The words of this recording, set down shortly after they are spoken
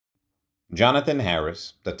Jonathan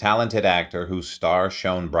Harris, the talented actor whose star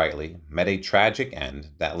shone brightly, met a tragic end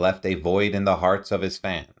that left a void in the hearts of his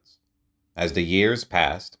fans. As the years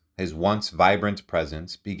passed, his once vibrant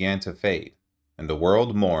presence began to fade, and the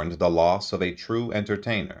world mourned the loss of a true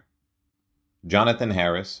entertainer. Jonathan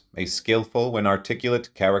Harris, a skillful and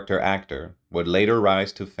articulate character actor, would later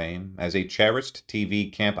rise to fame as a cherished TV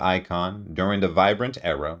camp icon during the vibrant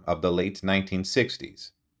era of the late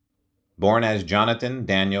 1960s. Born as Jonathan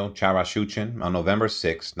Daniel Charashuchin on November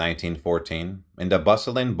 6, 1914, in the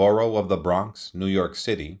bustling borough of the Bronx, New York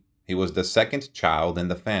City, he was the second child in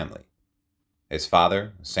the family. His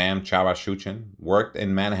father, Sam Charashuchin, worked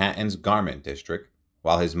in Manhattan's garment district,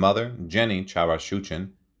 while his mother, Jenny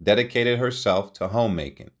Charashuchin, dedicated herself to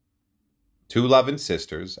homemaking. Two loving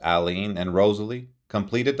sisters, Aline and Rosalie,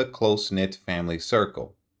 completed the close-knit family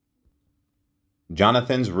circle.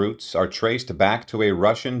 Jonathan's roots are traced back to a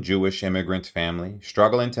Russian Jewish immigrant family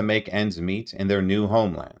struggling to make ends meet in their new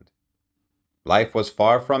homeland. Life was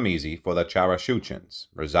far from easy for the Charashuchins,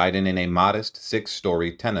 residing in a modest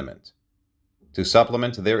six-story tenement. To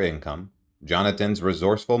supplement their income, Jonathan's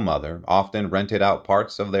resourceful mother often rented out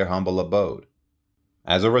parts of their humble abode.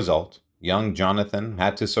 As a result, young Jonathan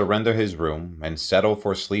had to surrender his room and settle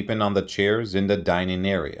for sleeping on the chairs in the dining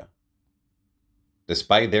area.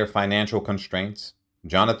 Despite their financial constraints,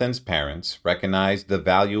 Jonathan's parents recognized the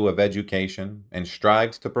value of education and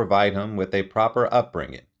strived to provide him with a proper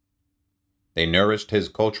upbringing. They nourished his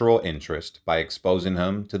cultural interest by exposing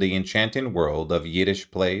him to the enchanting world of Yiddish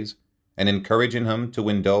plays and encouraging him to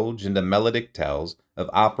indulge in the melodic tales of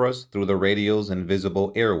operas through the radio's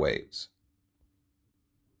invisible airwaves.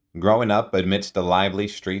 Growing up amidst the lively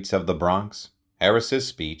streets of the Bronx, Harris's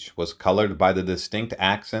speech was colored by the distinct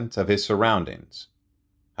accent of his surroundings.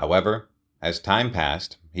 However, as time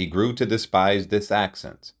passed, he grew to despise this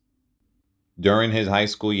accent. During his high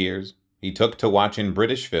school years, he took to watching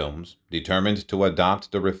British films, determined to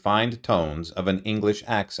adopt the refined tones of an English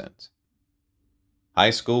accent. High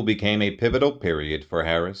school became a pivotal period for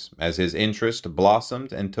Harris as his interest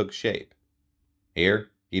blossomed and took shape. Here,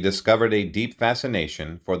 he discovered a deep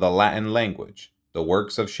fascination for the Latin language, the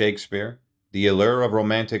works of Shakespeare, the allure of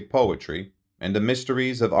romantic poetry, and the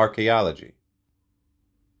mysteries of archaeology.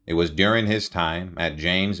 It was during his time at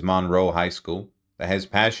James Monroe High School that his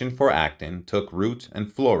passion for acting took root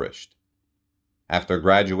and flourished. After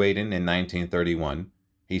graduating in 1931,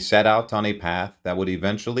 he set out on a path that would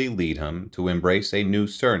eventually lead him to embrace a new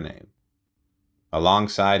surname.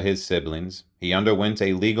 Alongside his siblings, he underwent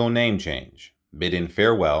a legal name change, bidding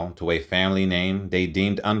farewell to a family name they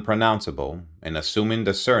deemed unpronounceable and assuming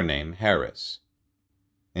the surname Harris.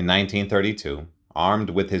 In 1932, armed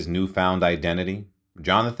with his newfound identity,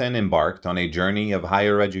 Jonathan embarked on a journey of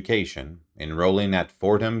higher education, enrolling at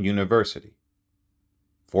Fordham University.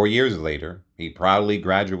 4 years later, he proudly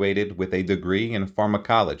graduated with a degree in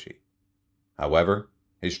pharmacology. However,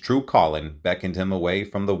 his true calling beckoned him away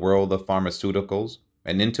from the world of pharmaceuticals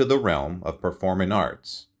and into the realm of performing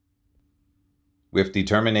arts. With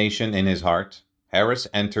determination in his heart, Harris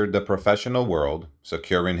entered the professional world,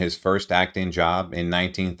 securing his first acting job in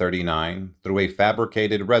 1939 through a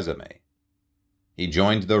fabricated resume. He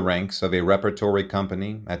joined the ranks of a repertory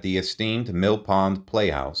company at the esteemed Mill Pond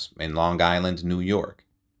Playhouse in Long Island, New York.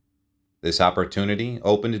 This opportunity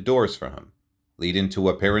opened doors for him, leading to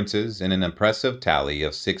appearances in an impressive tally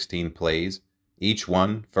of 16 plays, each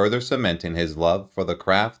one further cementing his love for the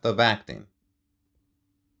craft of acting.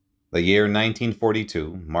 The year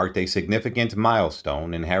 1942 marked a significant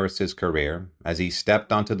milestone in Harris's career as he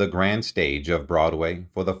stepped onto the grand stage of Broadway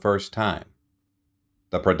for the first time.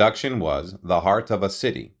 The production was The Heart of a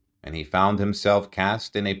City, and he found himself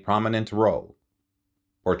cast in a prominent role.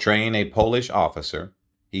 Portraying a Polish officer,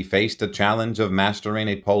 he faced the challenge of mastering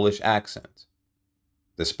a Polish accent.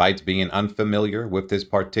 Despite being unfamiliar with this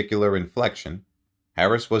particular inflection,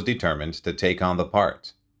 Harris was determined to take on the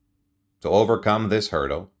part. To overcome this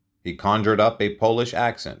hurdle, he conjured up a Polish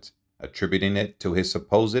accent, attributing it to his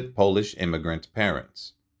supposed Polish immigrant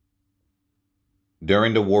parents.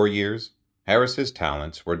 During the war years, Harris's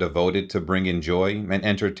talents were devoted to bringing joy and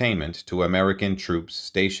entertainment to American troops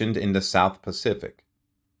stationed in the South Pacific.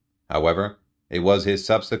 However, it was his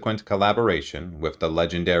subsequent collaboration with the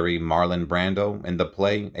legendary Marlon Brando in the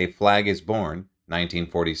play A Flag is Born,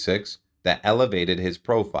 1946, that elevated his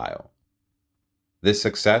profile. This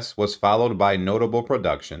success was followed by notable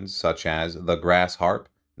productions such as The Grass Harp,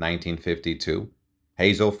 1952,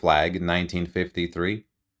 Hazel Flag, 1953,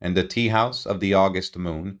 and The Tea House of the August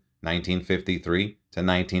Moon, 1953 to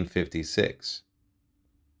 1956.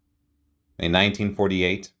 In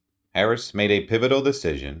 1948, Harris made a pivotal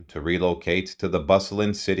decision to relocate to the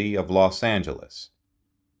bustling city of Los Angeles.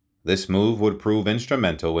 This move would prove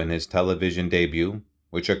instrumental in his television debut,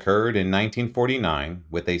 which occurred in 1949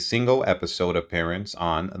 with a single episode appearance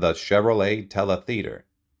on the Chevrolet Teletheater.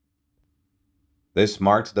 This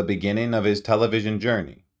marked the beginning of his television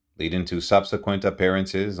journey, leading to subsequent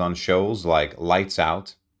appearances on shows like Lights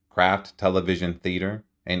Out, Kraft Television Theater,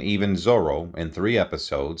 and even Zorro in 3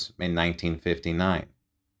 episodes in 1959.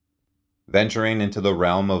 Venturing into the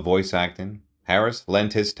realm of voice acting, Harris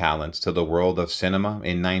lent his talents to the world of cinema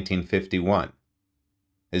in 1951.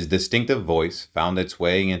 His distinctive voice found its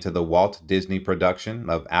way into the Walt Disney production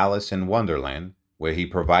of Alice in Wonderland, where he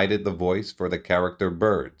provided the voice for the character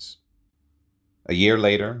Birds. A year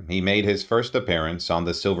later, he made his first appearance on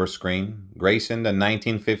the silver screen, gracing the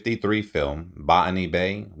 1953 film Botany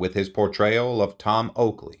Bay with his portrayal of Tom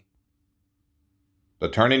Oakley. The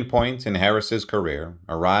turning point in Harris's career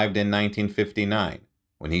arrived in 1959,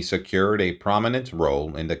 when he secured a prominent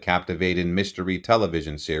role in the captivated mystery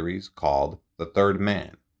television series called The Third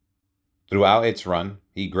Man. Throughout its run,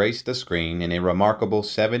 he graced the screen in a remarkable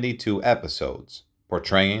 72 episodes,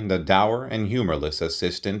 portraying the dour and humorless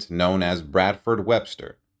assistant known as Bradford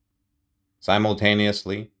Webster.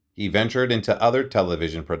 Simultaneously, he ventured into other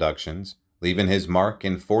television productions, leaving his mark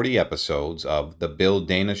in 40 episodes of The Bill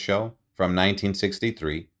Dana Show from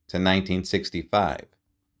 1963 to 1965.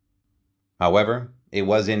 However, it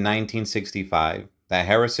was in 1965 that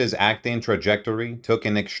Harris's acting trajectory took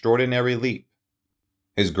an extraordinary leap.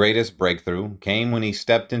 His greatest breakthrough came when he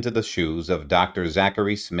stepped into the shoes of Dr.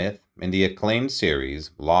 Zachary Smith in the acclaimed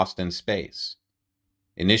series Lost in Space.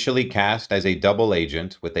 Initially cast as a double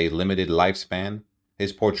agent with a limited lifespan,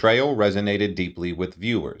 his portrayal resonated deeply with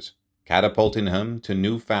viewers, catapulting him to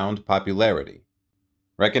newfound popularity.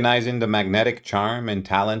 Recognizing the magnetic charm and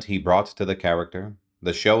talent he brought to the character,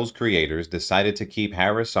 the show's creators decided to keep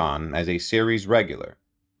Harris on as a series regular.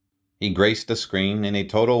 He graced the screen in a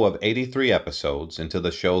total of 83 episodes until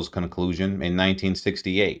the show's conclusion in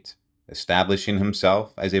 1968, establishing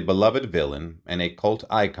himself as a beloved villain and a cult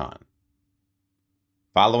icon.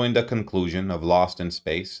 Following the conclusion of Lost in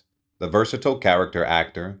Space, the versatile character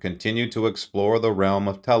actor continued to explore the realm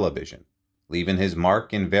of television, leaving his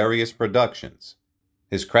mark in various productions.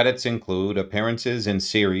 His credits include appearances in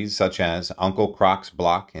series such as Uncle Croc's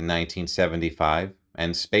Block in 1975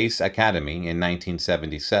 and Space Academy in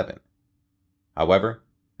 1977. However,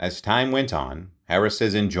 as time went on,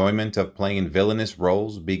 Harris's enjoyment of playing villainous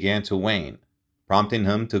roles began to wane, prompting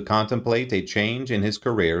him to contemplate a change in his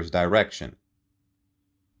career's direction.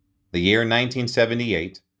 The year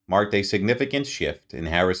 1978 marked a significant shift in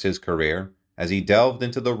Harris's career as he delved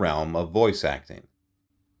into the realm of voice acting.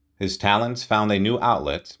 His talents found a new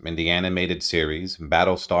outlet in the animated series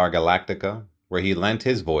Battlestar Galactica, where he lent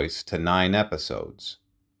his voice to 9 episodes.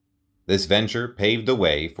 This venture paved the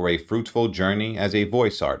way for a fruitful journey as a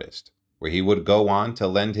voice artist, where he would go on to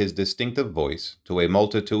lend his distinctive voice to a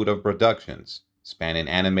multitude of productions, spanning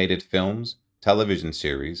animated films, television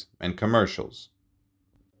series, and commercials.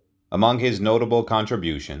 Among his notable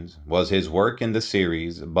contributions was his work in the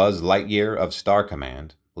series Buzz Lightyear of Star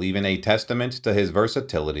Command, leaving a testament to his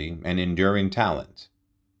versatility and enduring talent.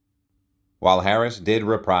 While Harris did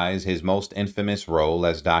reprise his most infamous role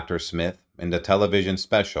as Dr. Smith in the television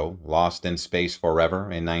special Lost in Space Forever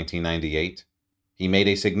in 1998, he made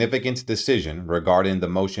a significant decision regarding the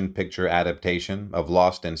motion picture adaptation of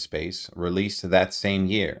Lost in Space released that same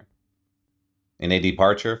year. In a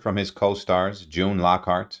departure from his co-stars June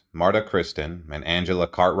Lockhart, Marta Kristen, and Angela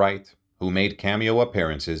Cartwright, who made cameo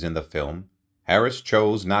appearances in the film, Harris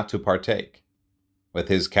chose not to partake. With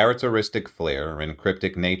his characteristic flair and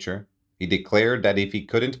cryptic nature, he declared that if he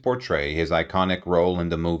couldn't portray his iconic role in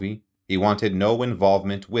the movie, he wanted no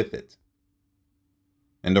involvement with it.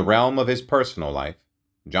 In the realm of his personal life,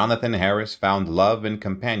 Jonathan Harris found love and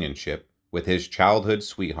companionship with his childhood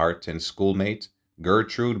sweetheart and schoolmate,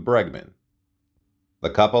 Gertrude Bregman. The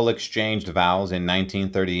couple exchanged vows in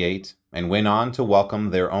 1938 and went on to welcome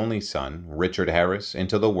their only son, Richard Harris,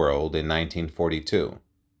 into the world in 1942.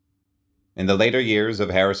 In the later years of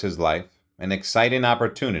Harris's life, an exciting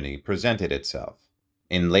opportunity presented itself.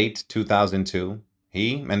 In late 2002,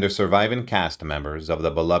 he and the surviving cast members of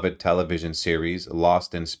the beloved television series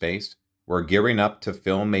Lost in Space were gearing up to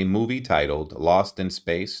film a movie titled Lost in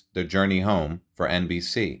Space: The Journey Home for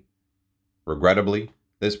NBC. Regrettably,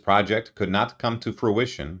 this project could not come to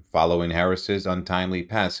fruition following Harris's untimely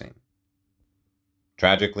passing.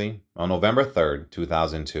 Tragically, on November 3,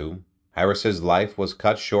 2002, Harris's life was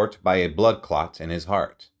cut short by a blood clot in his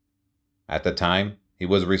heart. At the time, he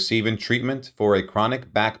was receiving treatment for a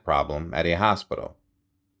chronic back problem at a hospital.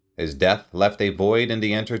 His death left a void in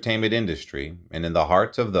the entertainment industry and in the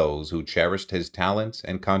hearts of those who cherished his talents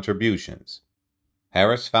and contributions.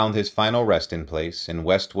 Harris found his final resting place in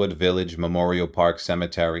Westwood Village Memorial Park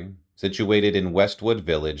Cemetery, situated in Westwood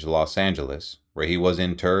Village, Los Angeles, where he was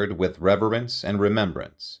interred with reverence and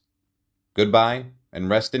remembrance. Goodbye,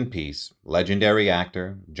 and rest in peace, legendary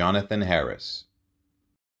actor Jonathan Harris.